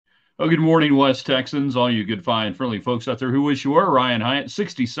Oh, good morning, West Texans, all you good, fine, friendly folks out there who wish you were Ryan Hyatt.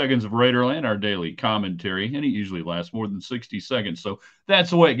 60 seconds of Raiderland, our daily commentary, and it usually lasts more than 60 seconds. So that's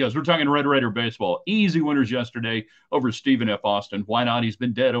the way it goes. We're talking Red Raider baseball. Easy winners yesterday over Stephen F. Austin. Why not? He's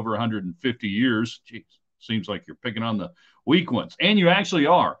been dead over 150 years. Jeez, seems like you're picking on the weak ones. And you actually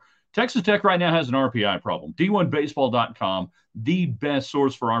are. Texas Tech right now has an RPI problem. D1baseball.com, the best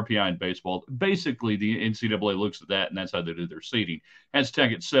source for RPI in baseball. Basically, the NCAA looks at that, and that's how they do their seeding. Has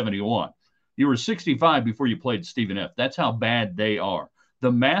Tech at 71. You were 65 before you played Stephen F. That's how bad they are.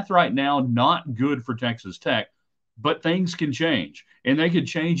 The math right now, not good for Texas Tech, but things can change, and they could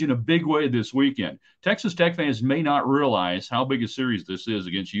change in a big way this weekend. Texas Tech fans may not realize how big a series this is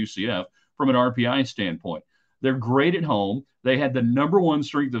against UCF from an RPI standpoint. They're great at home. They had the number one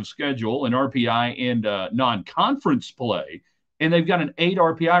strength of schedule in RPI and non-conference play, and they've got an 8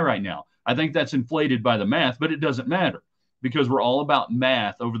 RPI right now. I think that's inflated by the math, but it doesn't matter because we're all about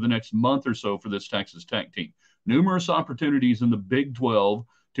math over the next month or so for this Texas Tech team. Numerous opportunities in the Big 12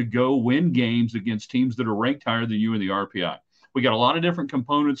 to go win games against teams that are ranked higher than you in the RPI. We got a lot of different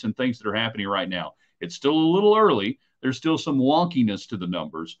components and things that are happening right now. It's still a little early. There's still some wonkiness to the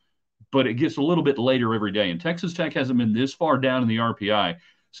numbers, but it gets a little bit later every day. And Texas Tech hasn't been this far down in the RPI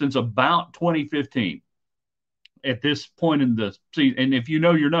since about 2015 at this point in the season. And if you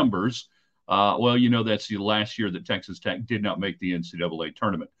know your numbers, well, you know that's the last year that Texas Tech did not make the NCAA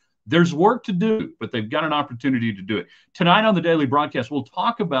tournament. There's work to do, but they've got an opportunity to do it. Tonight on the daily broadcast, we'll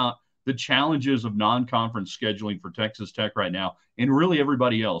talk about the challenges of non-conference scheduling for Texas Tech right now and really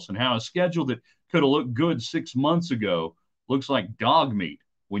everybody else, and how a schedule that could have looked good 6 months ago looks like dog meat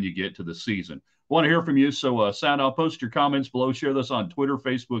when you get to the season. Want to hear from you, so sound out, post your comments below, share this on Twitter,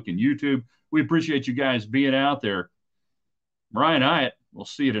 Facebook, and YouTube. We appreciate you guys being out there. Ryan Hyatt, we'll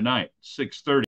see you tonight, 6:30.